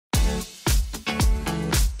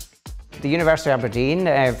The University of Aberdeen,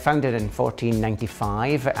 founded in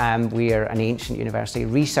 1495, we're an ancient university,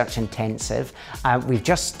 research intensive. We've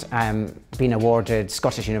just been awarded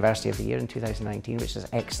Scottish University of the Year in 2019, which is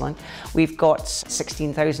excellent. We've got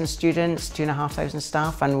 16,000 students, 2,500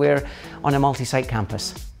 staff, and we're on a multi-site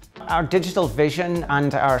campus. Our digital vision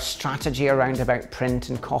and our strategy around about print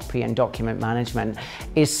and copy and document management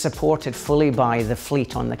is supported fully by the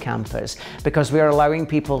fleet on the campus, because we are allowing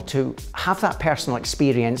people to have that personal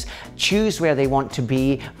experience, choose where they want to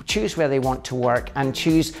be, choose where they want to work, and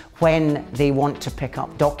choose when they want to pick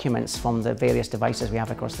up documents from the various devices we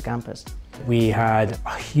have across the campus. We had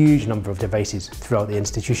a huge number of devices throughout the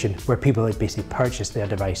institution where people had basically purchased their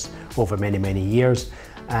device over many, many years,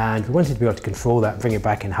 and we wanted to be able to control that and bring it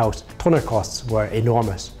back in-house. Toner costs were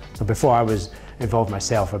enormous. So before I was involved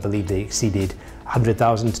myself, I believe they exceeded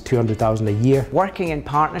 100,000 to 200,000 a year. Working in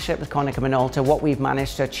partnership with Konica Minolta, what we've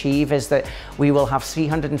managed to achieve is that we will have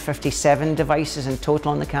 357 devices in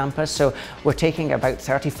total on the campus. So we're taking about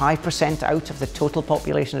 35% out of the total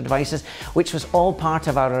population of devices, which was all part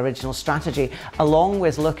of our original strategy, along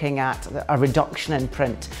with looking at a reduction in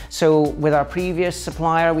print. So with our previous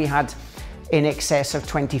supplier, we had in excess of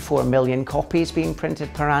 24 million copies being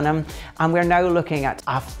printed per annum, and we're now looking at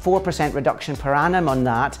a 4% reduction per annum on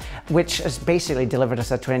that, which has basically delivered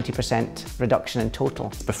us a 20% reduction in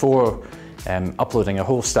total. Before, uploading a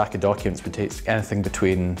whole stack of documents would take anything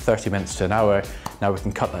between 30 minutes to an hour. Now we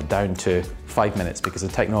can cut that down to 5 minutes because the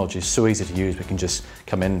technology is so easy to use. We can just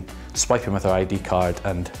come in, swipe in with our ID card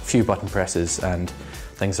and a few button presses, and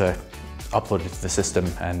things are uploaded to the system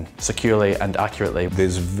and securely and accurately.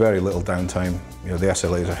 There's very little downtime. You know, the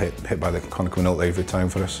SLAs are hit by the Konica Minolta every time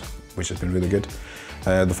for us, which has been really good.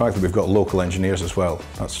 The fact that we've got local engineers as well,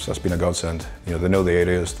 that's been a godsend. You know, they know the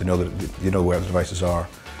areas, they know where the devices are.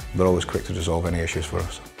 They're always quick to resolve any issues for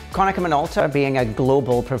us. Konica Minolta, being a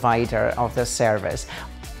global provider of this service,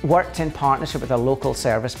 worked in partnership with a local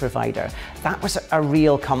service provider. That was a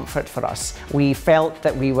real comfort for us. We felt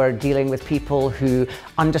that we were dealing with people who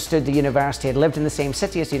understood the university, had lived in the same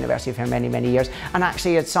city as the university for many, many years, and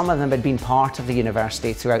actually some of them had been part of the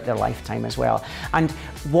university throughout their lifetime as well. And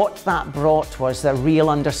what that brought was the real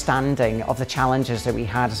understanding of the challenges that we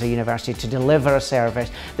had as a university to deliver a service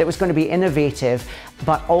that was going to be innovative,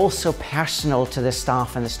 but also personal to the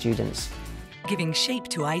staff and the students. Giving shape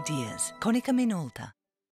to ideas. Konica Minolta.